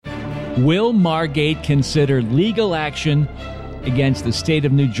Will Margate consider legal action against the state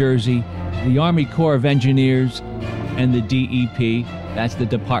of New Jersey, the Army Corps of Engineers, and the DEP? That's the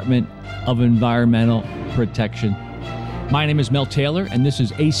Department of Environmental Protection. My name is Mel Taylor, and this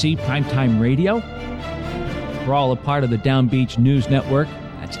is AC Primetime Radio. We're all a part of the Down Beach News Network.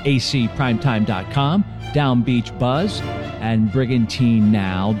 That's acprimetime.com, Down Beach Buzz, and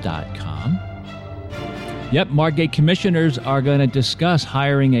BrigantineNow.com. Yep, Margate commissioners are going to discuss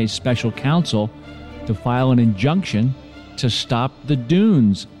hiring a special counsel to file an injunction to stop the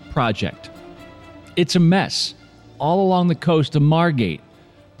Dunes project. It's a mess all along the coast of Margate.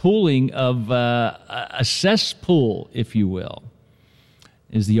 Pooling of a cesspool, if you will.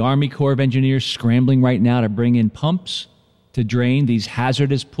 Is the Army Corps of Engineers scrambling right now to bring in pumps to drain these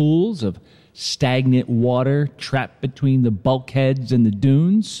hazardous pools of stagnant water trapped between the bulkheads and the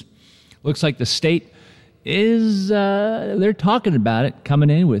dunes? Looks like the state is, they're talking about it, coming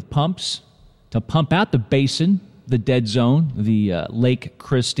in with pumps to pump out the basin, the dead zone, the Lake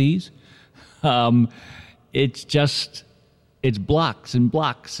Christie's. It's blocks and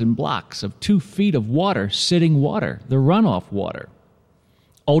blocks and blocks of 2 feet of water, sitting water, the runoff water.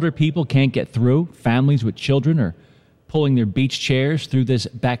 Older people can't get through. Families with children are pulling their beach chairs through this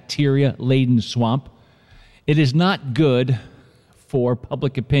bacteria-laden swamp. It is not good for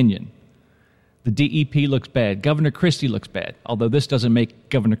public opinion. The DEP looks bad. Governor Christie looks bad, although this doesn't make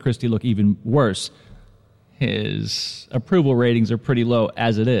Governor Christie look even worse. His approval ratings are pretty low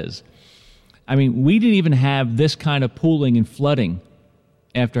as it is. I mean, we didn't even have this kind of pooling and flooding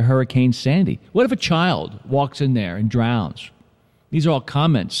after Hurricane Sandy. What if a child walks in there and drowns? These are all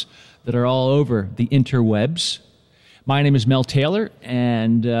comments that are all over the interwebs. My name is Mel Taylor,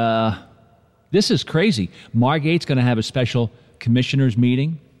 and this is crazy. Margate's going to have a special commissioners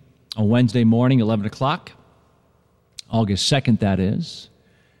meeting on Wednesday morning, 11 o'clock, August 2nd, that is,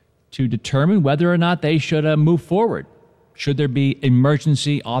 to determine whether or not they should move forward. Should there be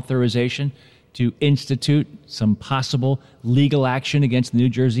emergency authorization to institute some possible legal action against the New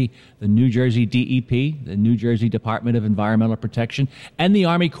Jersey DEP, the New Jersey Department of Environmental Protection, and the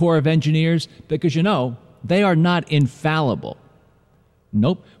Army Corps of Engineers? Because, you know, they are not infallible.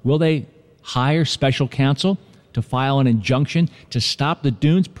 Nope. Will they hire special counsel to file an injunction to stop the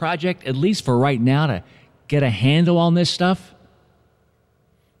Dunes project, at least for right now, to get a handle on this stuff?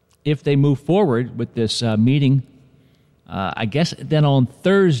 If they move forward with this meeting, I guess then on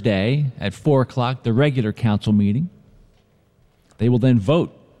Thursday at 4 o'clock, the regular council meeting, they will then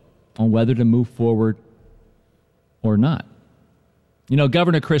vote on whether to move forward or not. You know,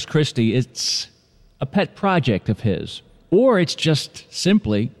 Governor Chris Christie, it's a pet project of his, or it's just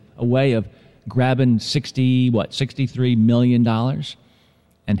simply a way of grabbing $63 million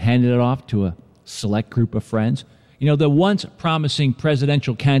and handing it off to a select group of friends. You know, the once promising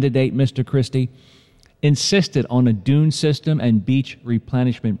presidential candidate, Mr. Christie, insisted on a dune system and beach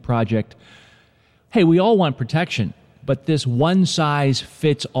replenishment project. Hey, we all want protection, but this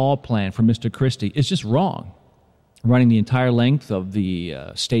one-size-fits-all plan from Mr. Christie is just wrong. Running the entire length of the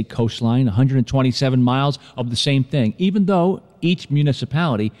state coastline, 127 miles of the same thing, even though each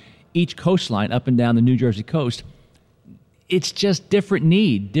municipality, each coastline up and down the New Jersey coast, it's just different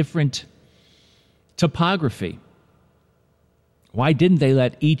need, different topography. Why didn't they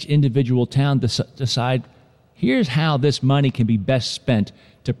let each individual town decide, here's how this money can be best spent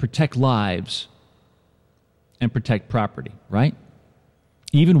to protect lives and protect property, right?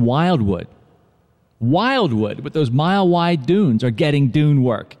 Even Wildwood with those mile-wide dunes are getting dune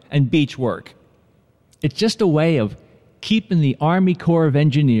work and beach work. It's just a way of keeping the Army Corps of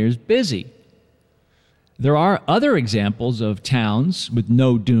Engineers busy. There are other examples of towns with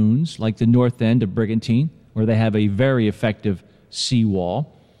no dunes, like the north end of Brigantine, where they have a very effective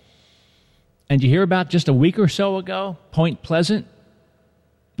seawall. And you hear about just a week or so ago, Point Pleasant.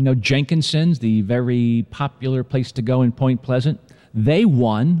 You know, Jenkinson's, the very popular place to go in Point Pleasant. They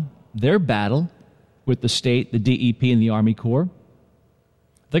won their battle with the state, the DEP, and the Army Corps.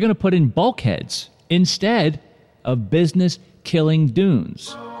 They're going to put in bulkheads instead of business-killing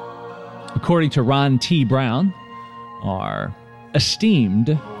dunes. According to Ron T. Brown, our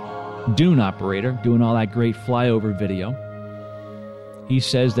esteemed dune operator doing all that great flyover video, he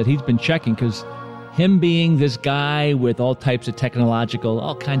says that he's been checking because him being this guy with all kinds of technological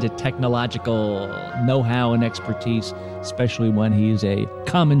know-how and expertise, especially when he's a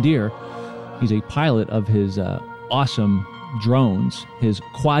commandeer, he's a pilot of his awesome drones, his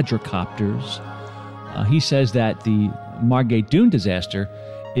quadricopters. He says that the Margate Dune disaster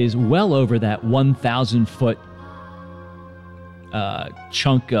is well over that 1,000-foot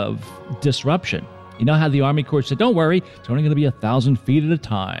chunk of disruption. You know how the Army Corps said, don't worry, it's only going to be 1,000 feet at a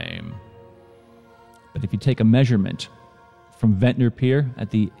time. But if you take a measurement from Ventnor Pier at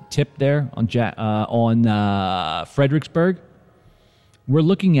the tip there on Fredericksburg, we're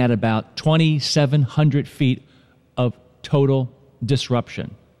looking at about 2,700 feet of total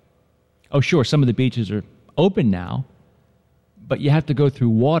disruption. Oh, sure, some of the beaches are open now, but you have to go through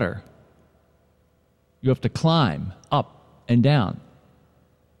water. You have to climb up and down,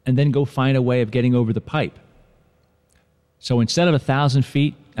 and then go find a way of getting over the pipe. So instead of 1,000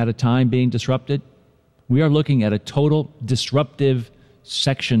 feet at a time being disrupted, we are looking at a total disruptive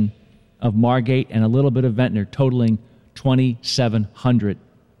section of Margate and a little bit of Ventnor, totaling 2,700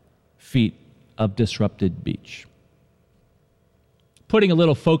 feet of disrupted beach. Putting a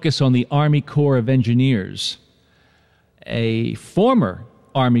little focus on the Army Corps of Engineers, a former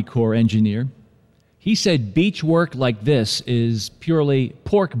Army Corps engineer, he said beach work like this is purely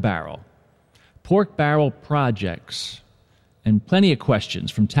pork barrel projects, and plenty of questions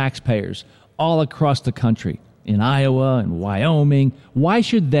from taxpayers all across the country, in Iowa and Wyoming. Why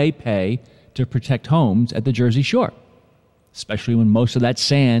should they pay to protect homes at the Jersey Shore, especially when most of that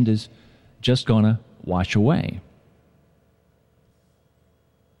sand is just going to wash away?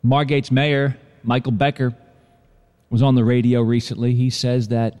 Margate's mayor, Michael Becker, was on the radio recently. He says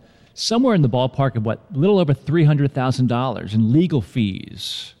that somewhere in the ballpark of a little over $300,000 in legal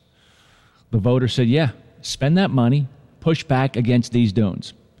fees. The voter said, yeah, spend that money, push back against these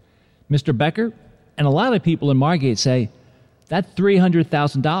dunes. Mr. Becker and a lot of people in Margate say that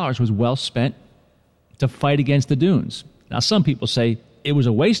 $300,000 was well spent to fight against the dunes. Now, some people say it was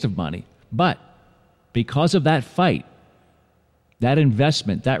a waste of money, but because of that fight, that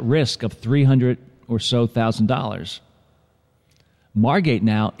investment, that risk of $300,000 or so, Margate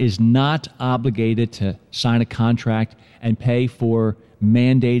now is not obligated to sign a contract and pay for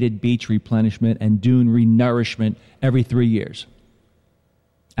mandated beach replenishment and dune renourishment every 3 years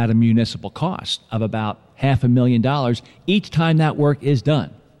at a municipal cost of about $500,000 each time that work is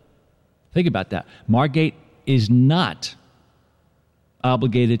done. Think about that. Margate is not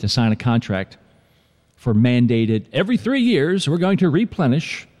obligated to sign a contract for mandated every 3 years we're going to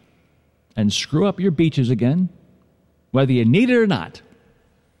replenish and screw up your beaches again, whether you need it or not.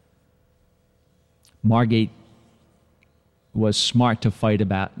 Margate was smart to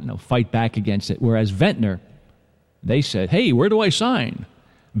fight back against it, whereas Ventnor, they said, hey, where do I sign?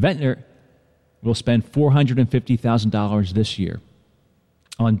 Ventnor will spend $450,000 this year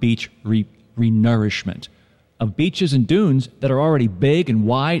on beach renourishment of beaches and dunes that are already big and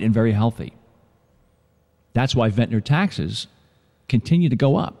wide and very healthy. That's why Ventnor taxes continue to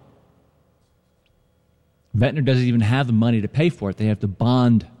go up. Ventnor doesn't even have the money to pay for it. They have to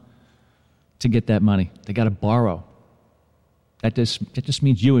bond to get that money. They got to borrow. That just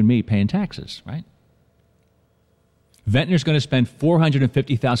means you and me paying taxes, right? Ventnor's going to spend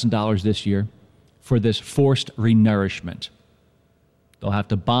 $450,000 this year for this forced renourishment. They'll have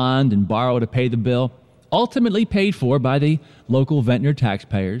to bond and borrow to pay the bill, ultimately paid for by the local Ventnor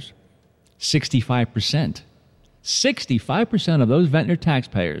taxpayers. 65%. 65% of those Ventnor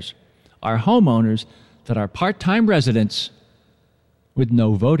taxpayers are homeowners that are part-time residents with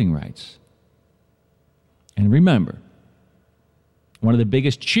no voting rights. And remember, one of the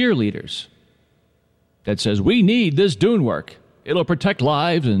biggest cheerleaders that says, we need this dune work. It'll protect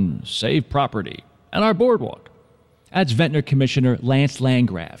lives and save property and our boardwalk. That's Ventnor Commissioner Lance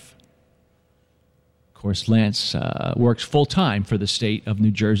Landgraf. Of course, Lance works full-time for the state of New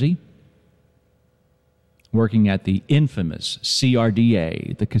Jersey, working at the infamous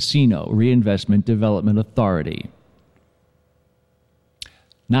CRDA, the Casino Reinvestment Development Authority.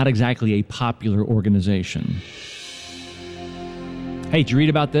 Not exactly a popular organization. Hey, did you read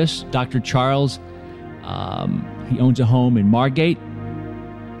about this? Dr. Charles, he owns a home in Margate.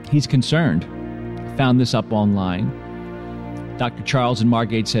 He's concerned. Found this up online. Dr. Charles in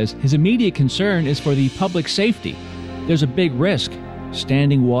Margate says his immediate concern is for the public safety. There's a big risk.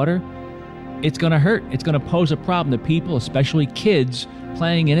 Standing water, it's going to hurt. It's going to pose a problem to people, especially kids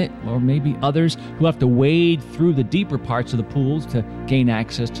playing in it, or maybe others who have to wade through the deeper parts of the pools to gain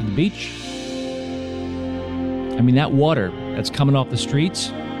access to the beach. I mean, that water that's coming off the streets,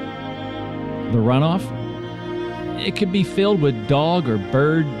 the runoff, it could be filled with dog or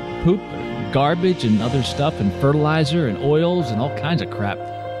bird poop, or garbage and other stuff, and fertilizer and oils and all kinds of crap.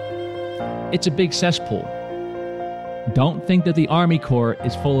 It's a big cesspool. Don't think that the Army Corps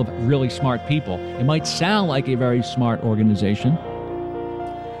is full of really smart people. It might sound like a very smart organization.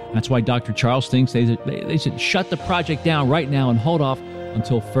 That's why Dr. Charles thinks they should shut the project down right now and hold off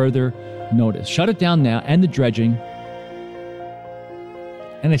until further notice. Shut it down now, and the dredging.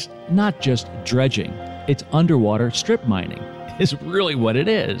 And it's not just dredging. It's underwater strip mining is really what it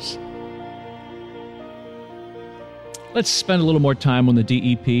is. Let's spend a little more time on the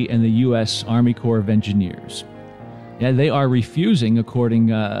DEP and the U.S. Army Corps of Engineers. Yeah, they are refusing, according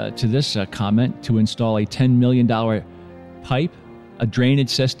to this comment, to install a $10 million pipe, a drainage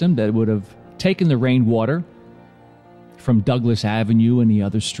system that would have taken the rainwater from Douglas Avenue and the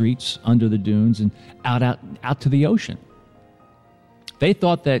other streets under the dunes and out to the ocean. They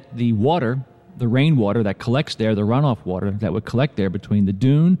thought that the water, the rainwater that collects there, the runoff water that would collect there between the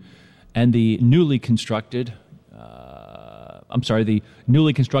dune and the newly constructed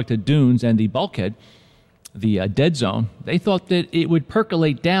dunes and the bulkhead, the dead zone, they thought that it would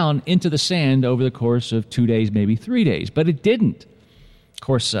percolate down into the sand over the course of 2 days, maybe 3 days, but it didn't. Of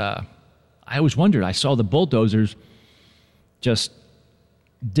course, I always wondered, I saw the bulldozers just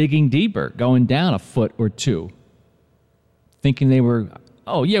digging deeper, going down a foot or two, thinking they were,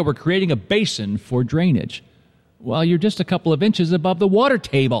 we're creating a basin for drainage. Well, you're just a couple of inches above the water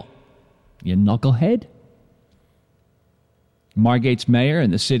table, you knucklehead. Margate's mayor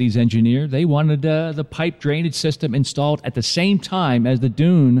and the city's engineer, they wanted the pipe drainage system installed at the same time as the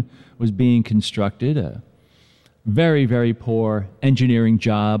dune was being constructed. A very, very poor engineering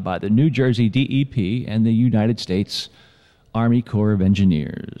job by the New Jersey DEP and the United States Army Corps of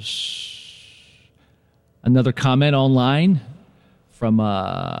Engineers. Another comment online from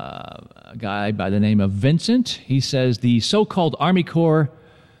a guy by the name of Vincent. He says, the so-called Army Corps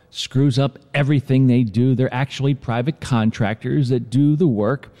screws up everything they do. They're actually private contractors that do the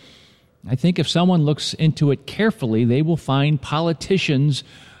work. I think if someone looks into it carefully, they will find politicians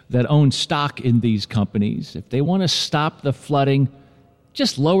that own stock in these companies. If they want to stop the flooding,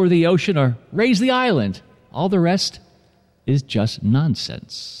 just lower the ocean or raise the island. All the rest is just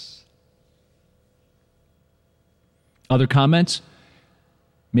nonsense. Other comments?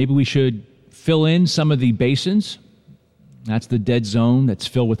 Maybe we should fill in some of the basins. That's the dead zone that's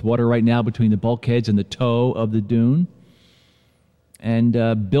filled with water right now between the bulkheads and the toe of the dune.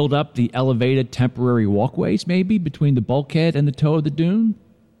 And build up the elevated temporary walkways, maybe, between the bulkhead and the toe of the dune.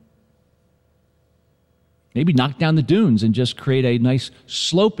 Maybe knock down the dunes and just create a nice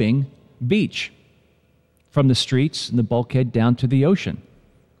sloping beach from the streets and the bulkhead down to the ocean.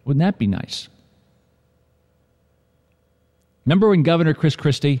 Wouldn't that be nice? Remember when Governor Chris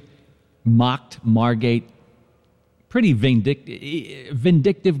Christie mocked Margate? Pretty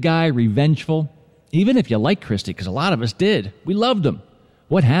vindictive guy, revengeful. Even if you like Christie, because a lot of us did. We loved him.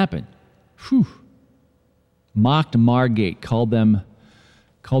 What happened? Whew. Mocked Margate, called the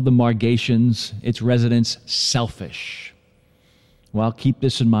Margatians, its residents, selfish. Well, keep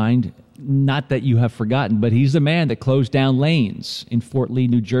this in mind. Not that you have forgotten, but he's the man that closed down lanes in Fort Lee,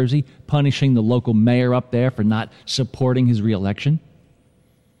 New Jersey, punishing the local mayor up there for not supporting his reelection.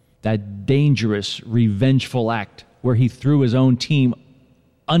 That dangerous, revengeful act where he threw his own team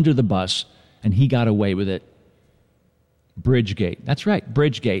under the bus and he got away with it. Bridgegate. That's right,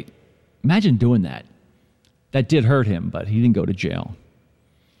 Bridgegate. Imagine doing that. That did hurt him, but he didn't go to jail.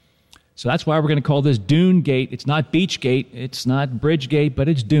 So that's why we're going to call this Dune Gate. It's not Beachgate, it's not Bridgegate, but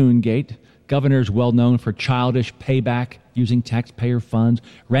it's Dune Gate. Governor's well known for childish payback, using taxpayer funds,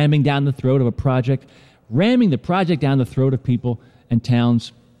 ramming down the throat of a project, ramming the project down the throat of people and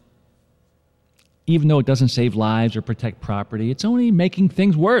towns. Even though it doesn't save lives or protect property, it's only making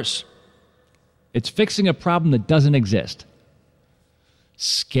things worse. It's fixing a problem that doesn't exist.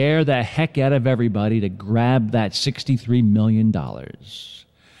 Scare the heck out of everybody to grab that $63 million.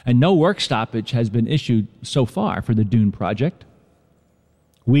 And no work stoppage has been issued so far for the Dune project.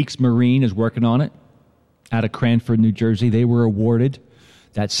 Weeks Marine is working on it out of Cranford, New Jersey. They were awarded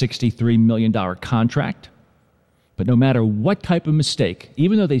that $63 million contract. But no matter what type of mistake,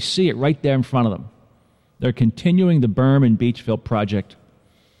 even though they see it right there in front of them, they're continuing the berm and beach fill project.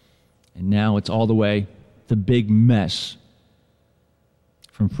 And now it's all the way, the big mess,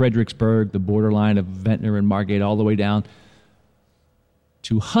 from Fredericksburg, the borderline of Ventnor and Margate, all the way down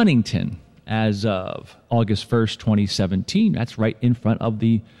to Huntington as of August 1st, 2017. That's right in front of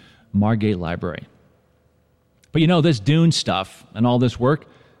the Margate Library. But you know, this dune stuff and all this work,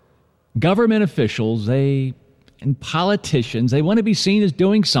 government officials, and politicians, they want to be seen as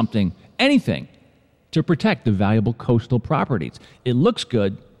doing something, anything, to protect the valuable coastal properties. It looks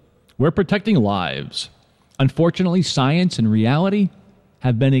good. We're protecting lives. Unfortunately, science and reality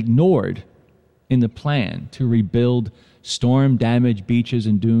have been ignored in the plan to rebuild storm-damaged beaches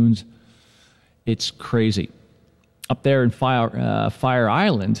and dunes. It's crazy. Up there in Fire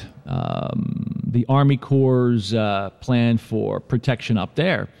Island, the Army Corps' plan for protection up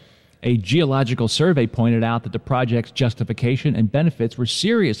there A geological survey pointed out that the project's justification and benefits were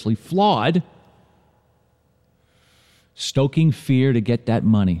seriously flawed, stoking fear to get that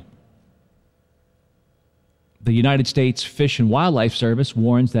money. The United States Fish and Wildlife Service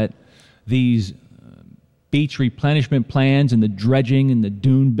warns that these beach replenishment plans and the dredging and the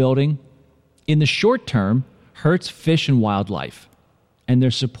dune building, in the short term, hurts fish and wildlife, and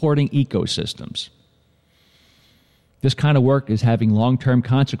they're supporting ecosystems. This kind of work is having long-term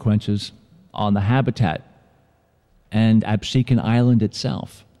consequences on the habitat and Absecon Island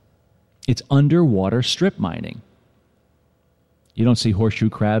itself. It's underwater strip mining. You don't see horseshoe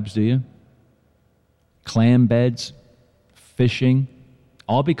crabs, do you? Clam beds, fishing,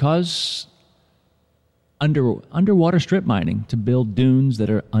 all because underwater strip mining to build dunes that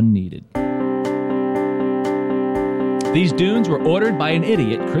are unneeded. These dunes were ordered by an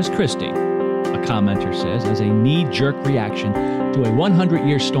idiot, Chris Christie, a commenter says, as a knee-jerk reaction to a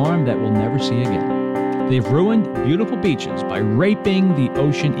 100-year storm that we'll never see again. They've ruined beautiful beaches by raping the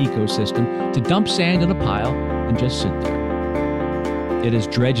ocean ecosystem to dump sand in a pile and just sit there. It has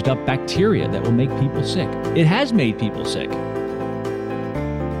dredged up bacteria that will make people sick. It has made people sick.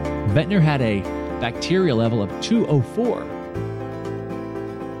 Ventnor had a bacteria level of 204.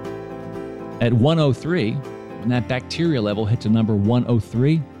 At 103, when that bacteria level hits a number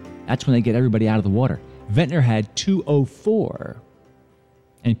 103, that's when they get everybody out of the water. Ventnor had 204,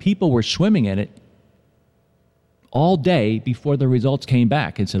 and people were swimming in it all day before the results came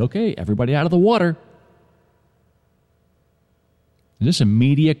back and said, okay, everybody out of the water. Is this a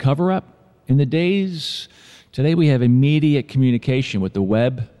media cover-up? In the days, today we have immediate communication with the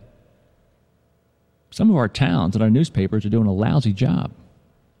web. Some of our towns and our newspapers are doing a lousy job.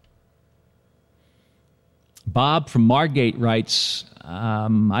 Bob from Margate writes,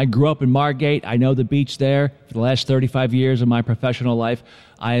 I grew up in Margate. I know the beach there. For the last 35 years of my professional life,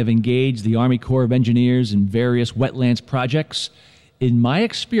 I have engaged the Army Corps of Engineers in various wetlands projects. In my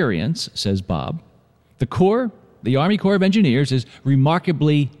experience, says Bob, the Army Corps of Engineers is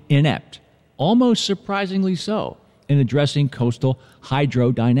remarkably inept, almost surprisingly so, in addressing coastal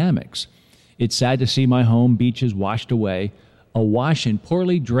hydrodynamics. It's sad to see my home beaches washed away, awash in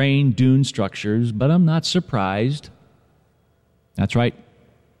poorly drained dune structures, but I'm not surprised. That's right.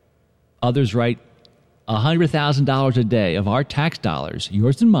 Others write $100,000 a day of our tax dollars,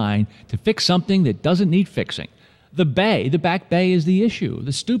 yours and mine, to fix something that doesn't need fixing. The back bay is the issue.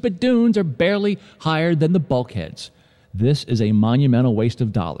 The stupid dunes are barely higher than the bulkheads. This is a monumental waste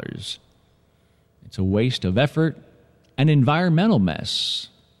of dollars. It's a waste of effort, an environmental mess.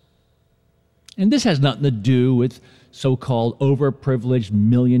 And this has nothing to do with so-called overprivileged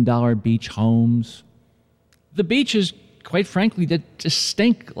million-dollar beach homes. The beaches, quite frankly, that just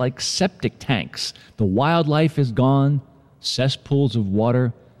stink like septic tanks. The wildlife is gone, cesspools of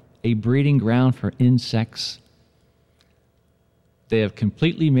water, a breeding ground for insects. They have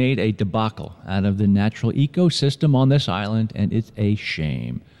completely made a debacle out of the natural ecosystem on this island, and it's a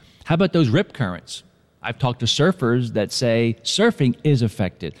shame. How about those rip currents? I've talked to surfers that say surfing is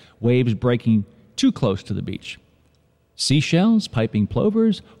affected, waves breaking too close to the beach. Seashells, piping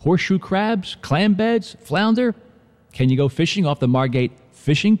plovers, horseshoe crabs, clam beds, flounder. Can you go fishing off the Margate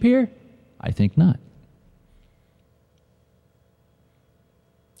fishing pier? I think not.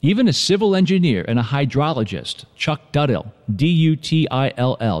 Even a civil engineer and a hydrologist, Chuck Duttell,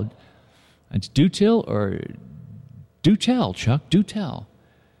 D-U-T-I-L-L. It's Dutil or Dutel, Chuck, Dutel.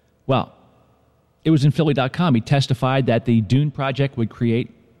 Well, it was in Philly.com. He testified that the Dune project would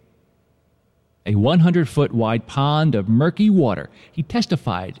create a 100-foot wide pond of murky water. He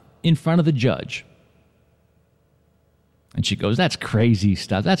testified in front of the judge. And she goes, that's crazy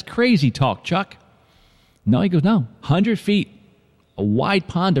stuff. That's crazy talk, Chuck. No, he goes, no, 100 feet. A wide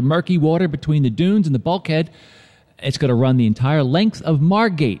pond of murky water between the dunes and the bulkhead. It's going to run the entire length of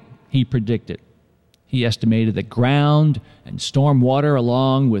Margate, he predicted. He estimated that ground and storm water,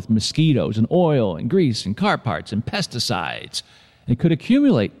 along with mosquitoes and oil and grease and car parts and pesticides, it could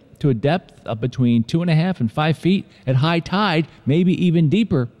accumulate to a depth of between 2.5 and 5 feet at high tide, maybe even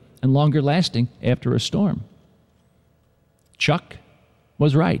deeper and longer lasting after a storm. Chuck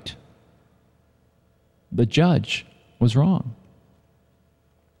was right. The judge was wrong.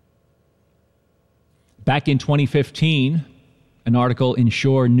 Back in 2015, an article in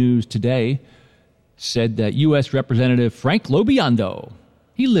Shore News Today said that U.S. Representative Frank Lobiondo,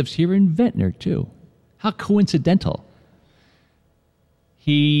 he lives here in Ventnor, too. How coincidental.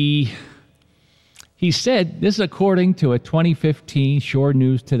 He said, this is according to a 2015 Shore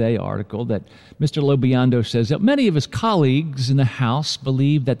News Today article, that Mr. Lobiondo says that many of his colleagues in the House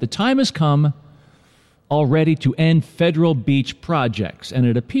believe that the time has come already to end federal beach projects, and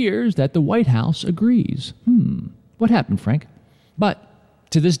it appears that the White House agrees. What happened, Frank? But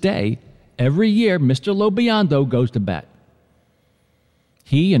to this day, every year, Mr. Lobiondo goes to bat.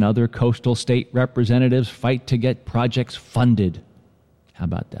 He and other coastal state representatives fight to get projects funded. How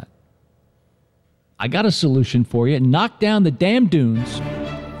about that? I got a solution for you. Knock down the damn dunes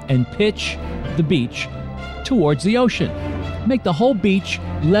and pitch the beach towards the ocean. Make the whole beach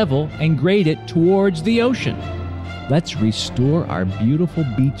level and grade it towards the ocean. Let's restore our beautiful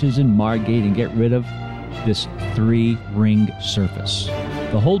beaches in Margate and get rid of this 3-ring surface.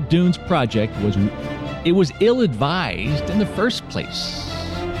 The whole dunes project was ill-advised in the first place.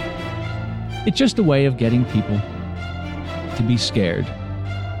 It's just a way of getting people to be scared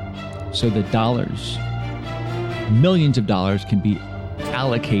so that dollars, millions of dollars, can be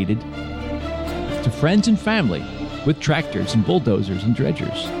allocated to friends and family with tractors and bulldozers and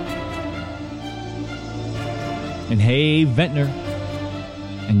dredgers. And hey, Ventnor,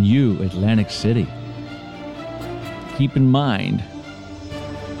 and you, Atlantic City, keep in mind,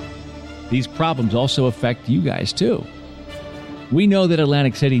 these problems also affect you guys too. We know that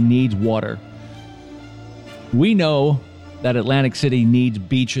Atlantic City needs water. We know that Atlantic City needs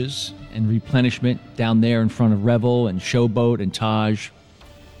beaches and replenishment down there in front of Revel and Showboat and Taj.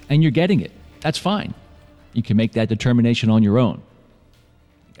 And you're getting it. That's fine. You can make that determination on your own.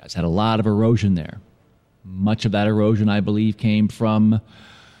 You guys had a lot of erosion there. Much of that erosion, I believe, came from,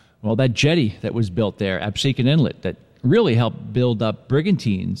 well, that jetty that was built there, Absecon Inlet, that really helped build up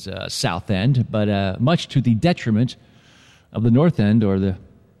Brigantine's south end, but much to the detriment of the north end, or the,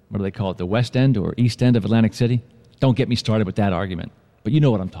 what do they call it, the west end or east end of Atlantic City. Don't get me started with that argument, but you know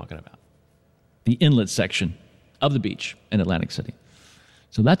what I'm talking about. The inlet section of the beach in Atlantic City.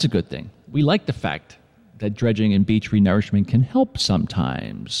 So that's a good thing. We like the fact that dredging and beach renourishment can help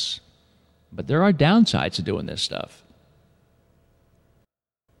sometimes, but there are downsides to doing this stuff.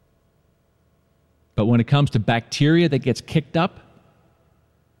 But when it comes to bacteria that gets kicked up,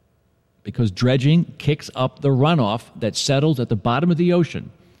 because dredging kicks up the runoff that settles at the bottom of the ocean.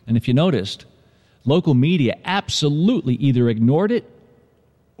 And if you noticed, local media absolutely either ignored it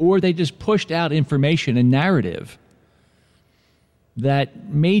or they just pushed out information and narrative that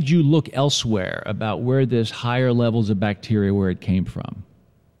made you look elsewhere about where this higher levels of bacteria, where it came from.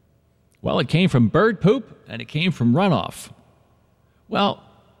 Well, it came from bird poop and it came from runoff. Well,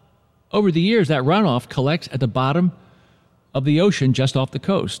 over the years, that runoff collects at the bottom of the ocean just off the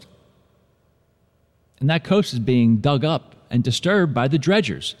coast. And that coast is being dug up and disturbed by the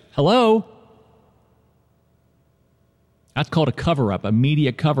dredgers. Hello? That's called a cover-up, a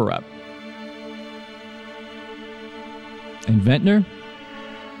media cover-up. And Ventnor,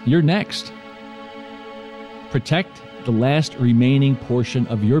 you're next. Protect the last remaining portion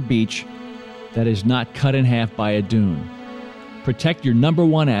of your beach that is not cut in half by a dune. Protect your number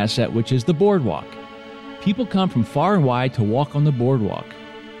one asset, which is the boardwalk. People come from far and wide to walk on the boardwalk.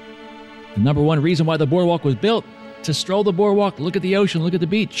 The number one reason why the boardwalk was built, to stroll the boardwalk, look at the ocean, look at the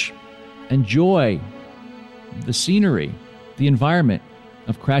beach, enjoy the scenery, the environment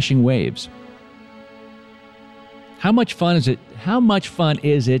of crashing waves. How much fun is it? How much fun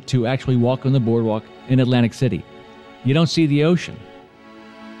is it to actually walk on the boardwalk in Atlantic City? You don't see the ocean.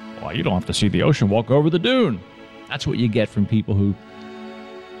 Well, you don't have to see the ocean. Walk over the dune. That's what you get from people who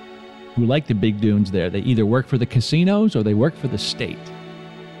like the big dunes there. They either work for the casinos or they work for the state.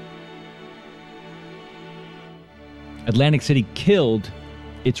 Atlantic City killed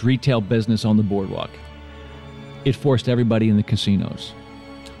its retail business on the boardwalk. It forced everybody in the casinos.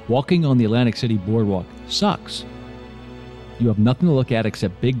 Walking on the Atlantic City boardwalk sucks. You have nothing to look at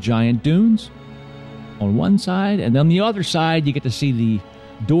except big giant dunes on one side, and on the other side you get to see the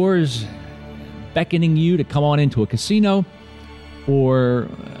doors beckoning you to come on into a casino or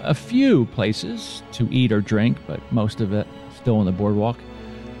a few places to eat or drink, but most of it still on the boardwalk.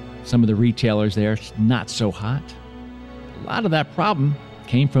 Some of the retailers there, it's not so hot. A lot of that problem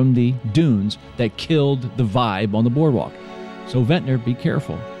came from the dunes that killed the vibe on the boardwalk. So Ventnor, be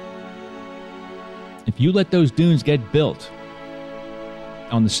careful. If you let those dunes get built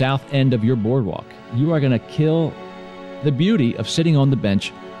on the south end of your boardwalk, you are going to kill the beauty of sitting on the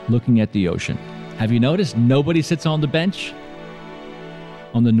bench looking at the ocean. Have you noticed nobody sits on the bench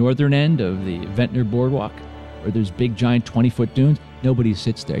on the northern end of the Ventnor boardwalk where there's big giant 20-foot dunes? Nobody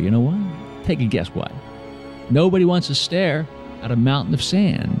sits there. You know why? Take a guess why. Nobody wants to stare at a mountain of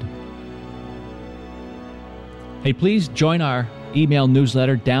sand. Hey, please join our email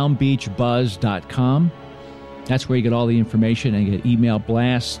newsletter, downbeachbuzz.com. That's where you get all the information and get email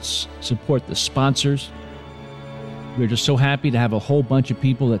blasts, support the sponsors. We're just so happy to have a whole bunch of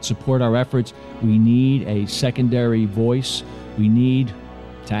people that support our efforts. We need a secondary voice. We need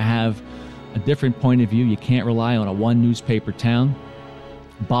to have a different point of view. You can't rely on a one newspaper town.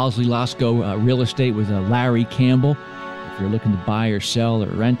 Bosley Lasco Real Estate with Larry Campbell. If you're looking to buy or sell or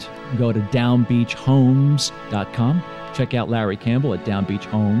rent, go to downbeachhomes.com. Check out Larry Campbell at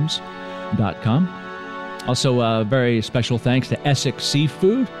downbeachhomes.com. Also, a very special thanks to Essex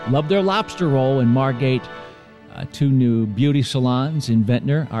Seafood. Love their lobster roll in Margate. 2 new beauty salons in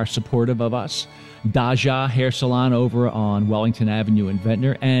Ventnor are supportive of us. Daja Hair Salon over on Wellington Avenue in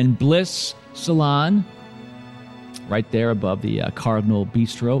Ventnor. And Bliss Salon right there above the Cardinal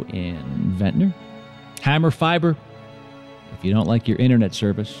Bistro in Ventnor. Hammer Fiber. If you don't like your internet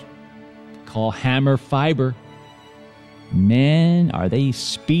service, call Hammer Fiber. Man, are they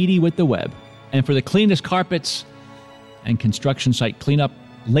speedy with the web. And for the cleanest carpets and construction site cleanup,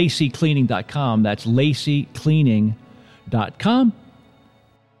 LaceyCleaning.com. That's LaceyCleaning.com.